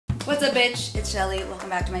What's up, bitch? It's Shelly. Welcome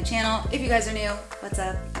back to my channel. If you guys are new, what's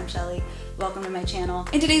up? I'm Shelly. Welcome to my channel.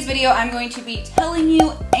 In today's video, I'm going to be telling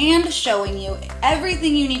you and showing you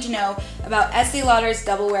everything you need to know about Estee Lauder's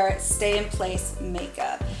Double Wear Stay in Place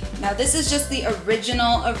makeup. Now, this is just the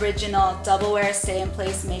original Double Wear Stay in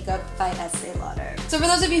Place makeup by Estee Lauder. So for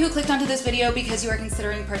those of you who clicked onto this video because you are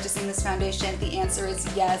considering purchasing this foundation, the answer is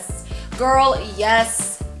yes. Girl,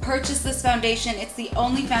 yes. Purchase this foundation. It's the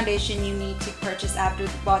only foundation you need to purchase after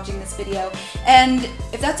watching this video. And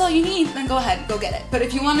if that's all you need, then go ahead, go get it. But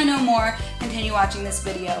if you want to know more, continue watching this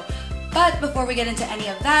video. But before we get into any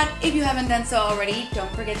of that, if you haven't done so already,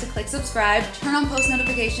 don't forget to click subscribe, turn on post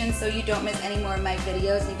notifications so you don't miss any more of my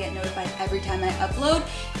videos and you get notified every time I upload.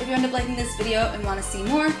 If you end up liking this video and want to see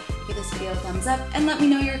more, give this video a thumbs up and let me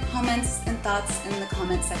know your comments and thoughts in the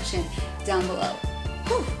comment section down below.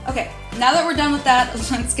 Whew. Okay, now that we're done with that,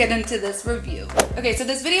 let's get into this review. Okay, so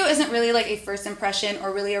this video isn't really like a first impression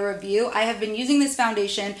or really a review. I have been using this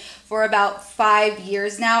foundation for about 5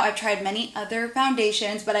 years now. I've tried many other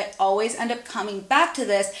foundations, but I always end up coming back to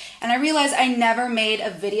this, and I realized I never made a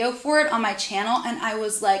video for it on my channel, and I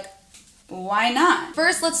was like, why not?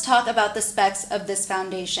 First, let's talk about the specs of this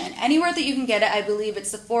foundation. Anywhere that you can get it, I believe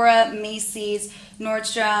it's Sephora, Macy's,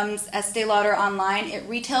 Nordstrom's, Estee Lauder online, it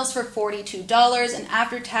retails for $42, and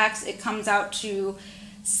after tax, it comes out to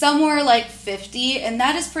somewhere like $50, and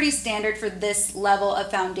that is pretty standard for this level of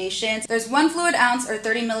foundations. There's 1 fluid ounce or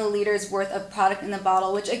 30 milliliters worth of product in the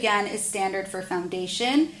bottle, which again is standard for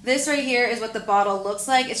foundation. This right here is what the bottle looks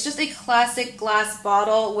like. It's just a classic glass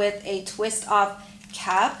bottle with a twist off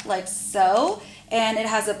cap like so, and it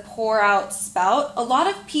has a pour out spout. A lot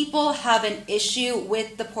of people have an issue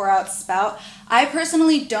with the pour out spout. I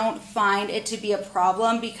personally don't find it to be a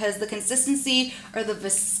problem because the consistency or the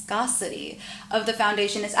viscosity of the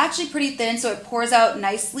foundation is actually pretty thin, so it pours out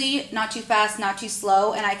nicely, not too fast, not too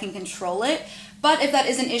slow, and I can control it. But if that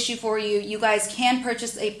is an issue for you, you guys can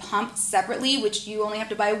purchase a pump separately, which you only have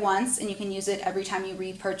to buy once, and you can use it every time you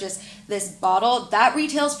repurchase this bottle. That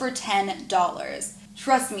retails for $10.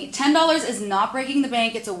 Trust me, $10 is not breaking the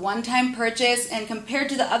bank. It's a one-time purchase, and compared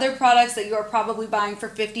to the other products that you are probably buying for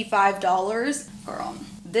 $55, girl,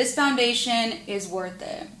 this foundation is worth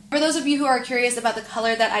it. For those of you who are curious about the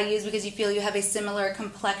color that I use because you feel you have a similar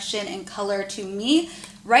complexion and color to me,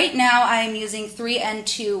 right now I am using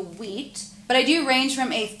 3N2 Wheat. But I do range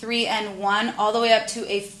from a 3N1 all the way up to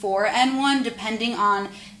a 4N1 depending on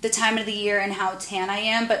the time of the year and how tan I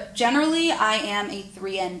am, but generally I am a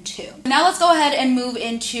 3N2. Now let's go ahead and move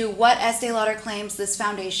into what Estee Lauder claims this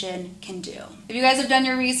foundation can do. If you guys have done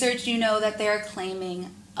your research, you know that they're claiming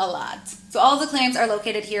a lot. So all of the claims are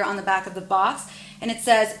located here on the back of the box, and it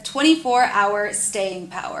says 24-hour staying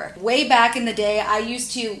power. Way back in the day, I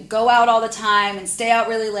used to go out all the time and stay out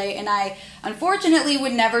really late, and I unfortunately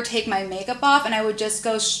would never take my makeup off, and I would just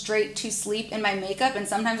go straight to sleep in my makeup, and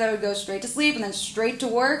sometimes I would go straight to sleep and then straight to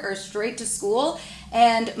work or straight to school,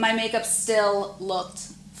 and my makeup still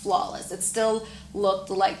looked flawless. It still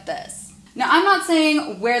looked like this. Now, I'm not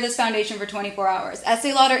saying wear this foundation for 24 hours.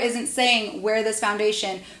 Estee Lauder isn't saying wear this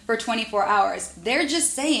foundation for 24 hours. They're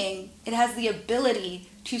just saying it has the ability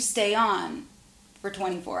to stay on for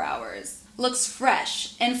 24 hours. Looks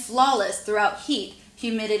fresh and flawless throughout heat,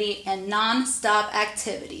 humidity, and non-stop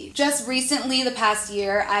activity. Just recently, the past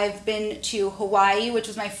year, I've been to Hawaii, which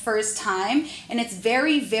was my first time, and it's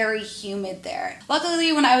very, very humid there.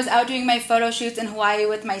 Luckily, when I was out doing my photo shoots in Hawaii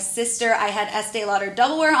with my sister, I had Estee Lauder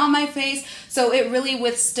Double Wear on my face, so it really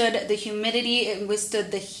withstood the humidity, it withstood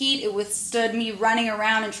the heat, it withstood me running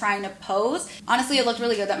around and trying to pose. Honestly, it looked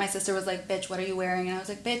really good that my sister was like, bitch, what are you wearing? And I was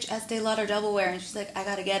like, bitch, Estee Lauder Double Wear. And she's like, I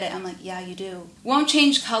gotta get it. I'm like, yeah, you do. Won't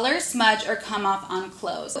change color, smudge, or come off on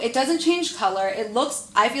clothes. It doesn't change color. It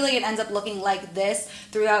looks, I feel like it ends up looking like this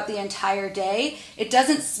throughout the entire day. It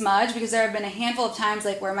doesn't smudge because there have been a handful of times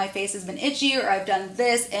like where my face has been itchy or I've done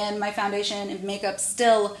this and my foundation and makeup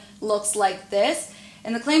still looks like this.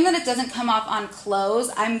 And the claim that it doesn't come off on clothes,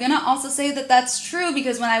 I'm gonna also say that that's true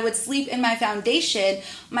because when I would sleep in my foundation,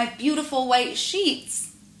 my beautiful white sheets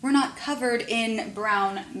were not covered in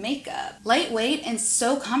brown makeup. Lightweight and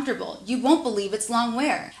so comfortable. You won't believe its long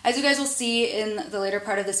wear. As you guys will see in the later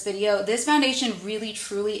part of this video, this foundation really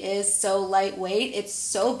truly is so lightweight. It's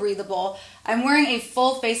so breathable. I'm wearing a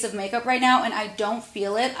full face of makeup right now and I don't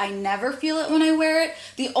feel it. I never feel it when I wear it.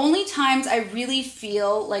 The only times I really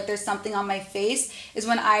feel like there's something on my face is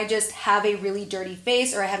when I just have a really dirty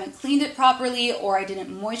face or I haven't cleaned it properly or I didn't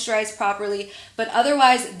moisturize properly. But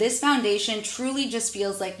otherwise, this foundation truly just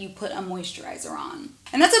feels like you put a moisturizer on.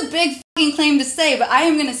 And that's a big fucking claim to say, but I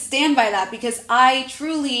am gonna stand by that because I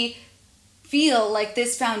truly feel like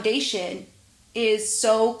this foundation is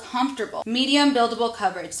so comfortable. Medium buildable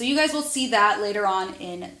coverage. So you guys will see that later on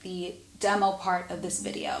in the demo part of this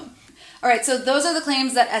video. Alright, so those are the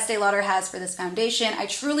claims that Estee Lauder has for this foundation. I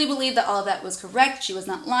truly believe that all of that was correct. She was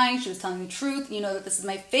not lying. She was telling the truth. You know that this is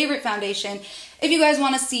my favorite foundation. If you guys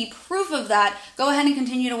want to see proof of that, go ahead and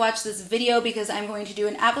continue to watch this video because I'm going to do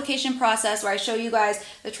an application process where I show you guys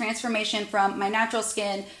the transformation from my natural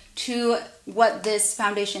skin to what this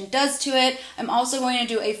foundation does to it. I'm also going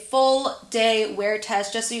to do a full day wear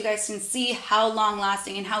test just so you guys can see how long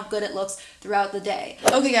lasting and how good it looks throughout the day.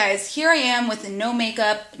 Okay guys, here I am with no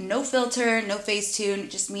makeup, no filter, no Facetune,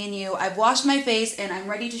 just me and you. I've washed my face and I'm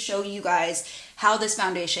ready to show you guys how this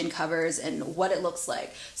foundation covers and what it looks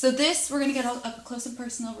like. So this, we're gonna get up close and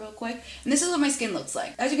personal real quick. And this is what my skin looks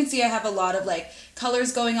like. As you can see, I have a lot of like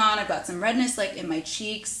colors going on. I've got some redness like in my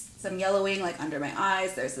cheeks, some yellowing like under my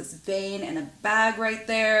eyes. There's this vein and a bag right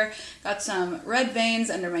there. Got some red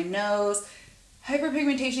veins under my nose.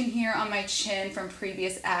 Hyperpigmentation here on my chin from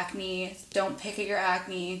previous acne. Don't pick at your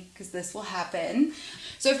acne because this will happen.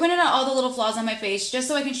 So I pointed out all the little flaws on my face just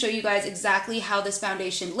so I can show you guys exactly how this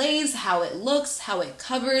foundation lays, how it looks, how it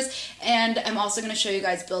covers, and I'm also going to show you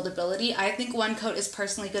guys buildability. I think one coat is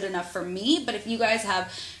personally good enough for me, but if you guys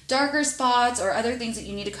have darker spots or other things that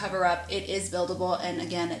you need to cover up, it is buildable, and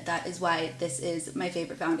again, that is why this is my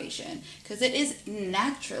favorite foundation, because it is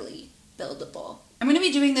naturally buildable. I'm going to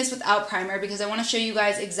be doing this without primer because I want to show you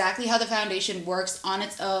guys exactly how the foundation works on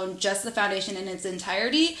its own, just the foundation in its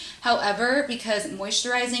entirety. However, because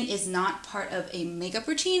moisturizing is not part of a makeup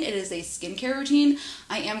routine, it is a skincare routine,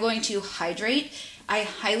 I am going to hydrate. I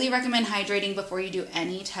highly recommend hydrating before you do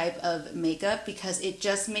any type of makeup because it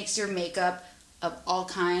just makes your makeup of all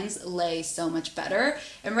kinds lay so much better.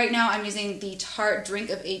 And right now I'm using the Tarte Drink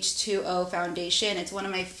of H2O foundation. It's one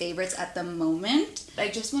of my favorites at the moment. I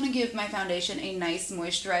just want to give my foundation a nice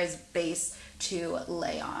moisturized base to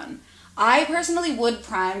lay on. I personally would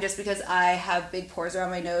prime just because I have big pores around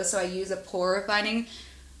my nose, so I use a pore refining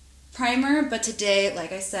primer, but today,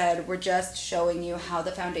 like I said, we're just showing you how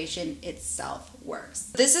the foundation itself works.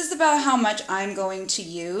 This is about how much I'm going to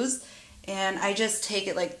use. And I just take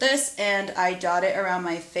it like this and I dot it around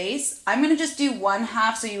my face. I'm going to just do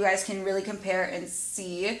 1/2 so you guys can really compare and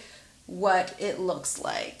see what it looks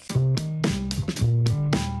like.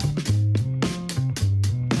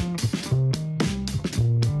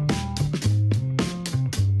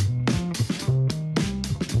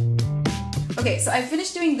 Okay, so I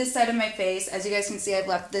finished doing this side of my face. As you guys can see, I've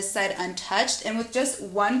left this side untouched, and with just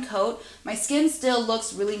one coat, my skin still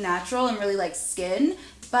looks really natural and really like skin,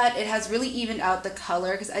 but it has really evened out the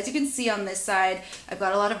color because as you can see on this side, I've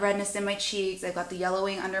got a lot of redness in my cheeks, I've got the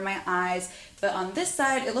yellowing under my eyes, but on this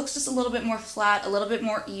side, it looks just a little bit more flat, a little bit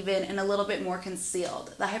more even, and a little bit more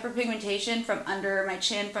concealed. The hyperpigmentation from under my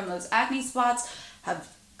chin from those acne spots have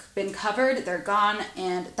been covered, they're gone,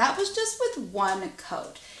 and that was just with one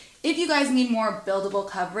coat. If you guys need more buildable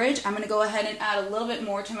coverage, I'm going to go ahead and add a little bit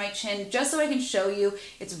more to my chin just so I can show you.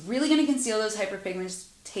 It's really going to conceal those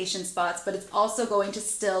hyperpigmentation spots, but it's also going to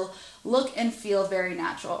still look and feel very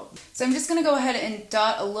natural. So I'm just going to go ahead and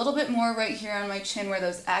dot a little bit more right here on my chin where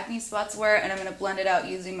those acne spots were, and I'm going to blend it out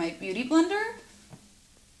using my beauty blender.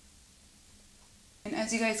 And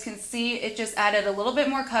as you guys can see, it just added a little bit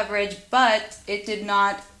more coverage, but it did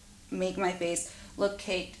not make my face look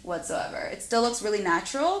caked whatsoever. It still looks really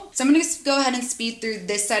natural. So I'm going to go ahead and speed through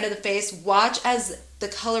this side of the face. Watch as the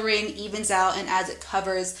coloring evens out and as it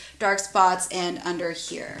covers dark spots and under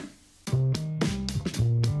here.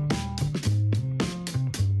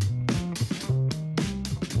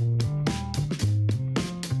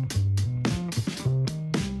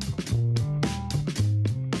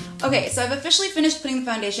 Okay, so I've officially finished putting the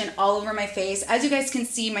foundation all over my face. As you guys can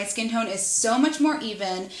see, my skin tone is so much more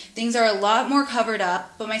even. Things are a lot more covered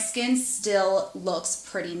up, but my skin still looks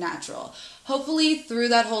pretty natural. Hopefully through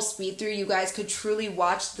that whole speed through, you guys could truly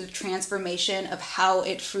watch the transformation of how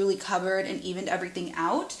it truly covered and evened everything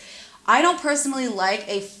out. I don't personally like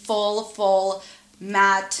a full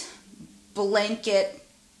matte blanket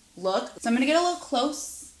look, so I'm gonna get a little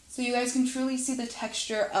close so you guys can truly see the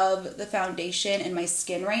texture of the foundation in my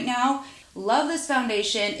skin right now. Love this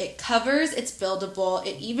foundation. It covers, it's buildable,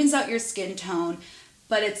 it evens out your skin tone,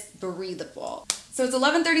 but it's breathable. So it's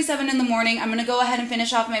 11:37 in the morning. I'm gonna go ahead and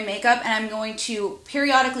finish off my makeup, and I'm going to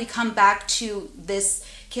periodically come back to this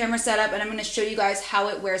camera setup and I'm gonna show you guys how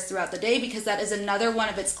it wears throughout the day, because that is another one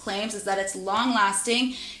of its claims, is that it's long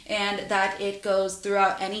lasting and that it goes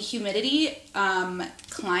throughout any humidity,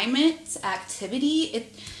 climate, activity.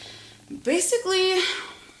 It basically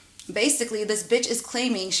Basically, this bitch is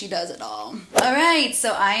claiming she does it all. Alright,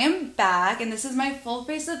 so I am back, and this is my full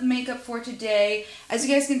face of makeup for today. As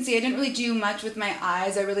you guys can see, I didn't really do much with my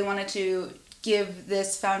eyes. I really wanted to give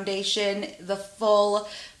this foundation the full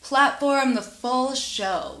platform, the full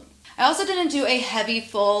show. I also didn't do a heavy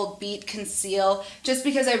full beat conceal just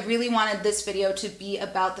because I really wanted this video to be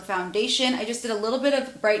about the foundation. I just did a little bit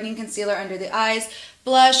of brightening concealer under the eyes,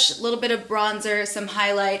 blush, a little bit of bronzer, some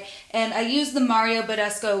highlight, and I used the Mario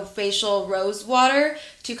Badescu Facial Rose Water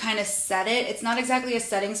to kind of set it. It's not exactly a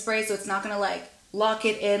setting spray, so it's not going to like lock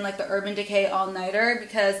it in like the Urban Decay All-Nighter,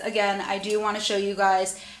 because again, I do want to show you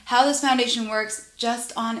guys how this foundation works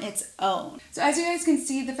just on its own. So as you guys can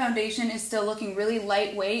see, the foundation is still looking really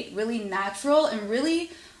lightweight, really natural, and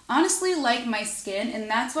really honestly like my skin, and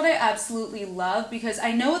that's what I absolutely love, because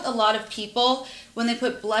I know with a lot of people, when they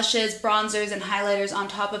put blushes, bronzers, and highlighters on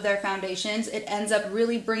top of their foundations, it ends up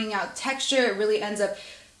really bringing out texture, it really ends up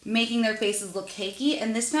making their faces look cakey,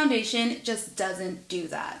 and this foundation just doesn't do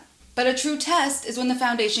that. But a true test is when the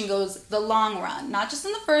foundation goes the long run, not just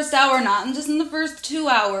in the first hour, not just in the first 2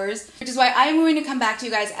 hours, which is why I'm going to come back to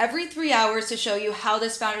you guys every 3 hours to show you how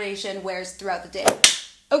this foundation wears throughout the day.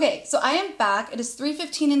 Okay, so I am back. It is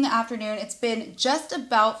 3:15 in the afternoon. It's been just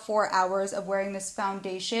about 4 hours of wearing this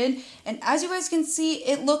foundation, and as you guys can see,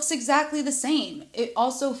 it looks exactly the same. It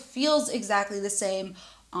also feels exactly the same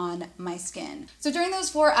on my skin. So during those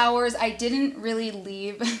 4 hours, I didn't really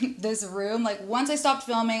leave this room. Like once I stopped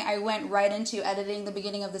filming, I went right into editing the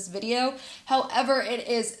beginning of this video. However, it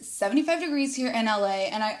is 75 degrees here in LA,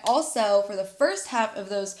 and I also, for the first half of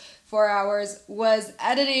those 4 hours, was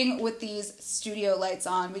editing with these studio lights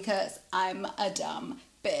on because I'm a dumb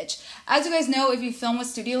bitch. As you guys know, if you film with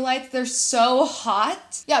studio lights, they're so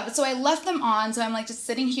hot. Yeah, but so I left them on, so I'm like just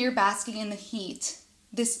sitting here basking in the heat.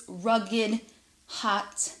 This rugged,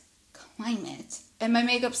 hot climate, and my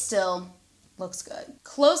makeup still looks good.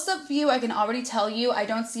 Close-up view, I can already tell you I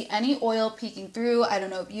don't see any oil peeking through. I don't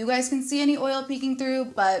know if you guys can see any oil peeking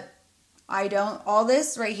through, but I don't. All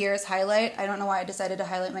this right here is highlight. I don't know why I decided to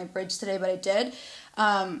highlight my bridge today, but I did.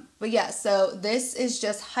 But yeah, so this is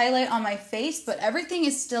just highlight on my face, but everything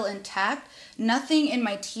is still intact. Nothing in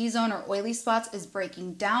my T-zone or oily spots is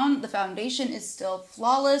breaking down. The foundation is still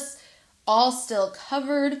flawless, all still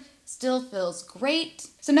covered. Still feels great.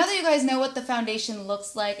 So now that you guys know what the foundation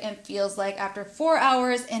looks like and feels like after 4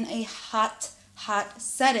 hours in a hot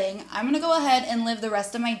setting, I'm gonna go ahead and live the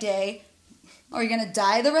rest of my day. Are you gonna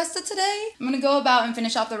die the rest of today? I'm gonna go about and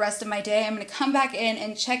finish off the rest of my day. I'm gonna come back in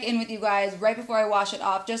and check in with you guys right before I wash it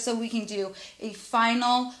off, just so we can do a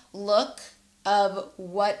final look of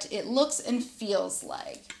what it looks and feels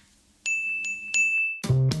like.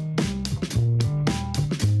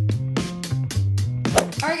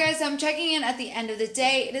 Alright guys, so I'm checking in at the end of the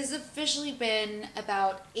day. It has officially been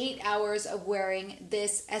about 8 hours of wearing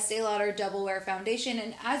this Estee Lauder Double Wear Foundation,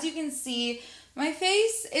 and as you can see, my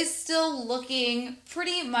face is still looking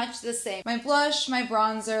pretty much the same. My blush, my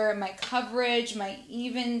bronzer, my coverage, my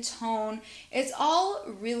even tone, it's all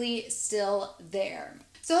really still there.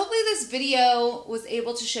 So hopefully this video was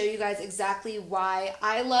able to show you guys exactly why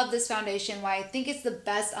I love this foundation, why I think it's the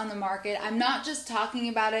best on the market. I'm not just talking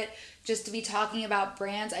about it just to be talking about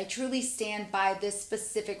brands. I truly stand by this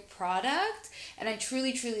specific product, and I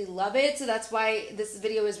truly love it. So that's why this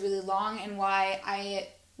video is really long, and why I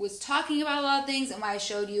was talking about a lot of things, and why I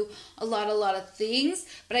showed you a lot of things.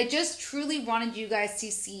 But I just truly wanted you guys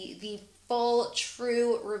to see the full,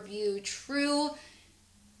 true review, truth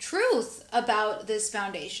about this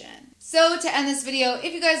foundation. So to end this video,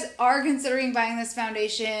 if you guys are considering buying this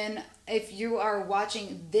foundation, if you are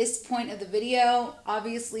watching this point of the video,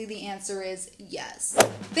 obviously the answer is yes.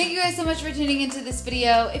 Thank you guys so much for tuning into this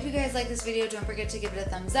video. If you guys like this video, don't forget to give it a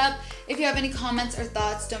thumbs up. If you have any comments or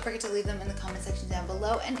thoughts, don't forget to leave them in the comment section down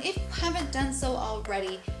below. And if you haven't done so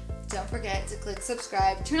already, don't forget to click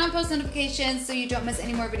subscribe, turn on post notifications so you don't miss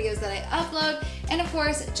any more videos that I upload. And of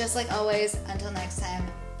course, just like always, until next time,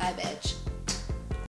 bye bitch.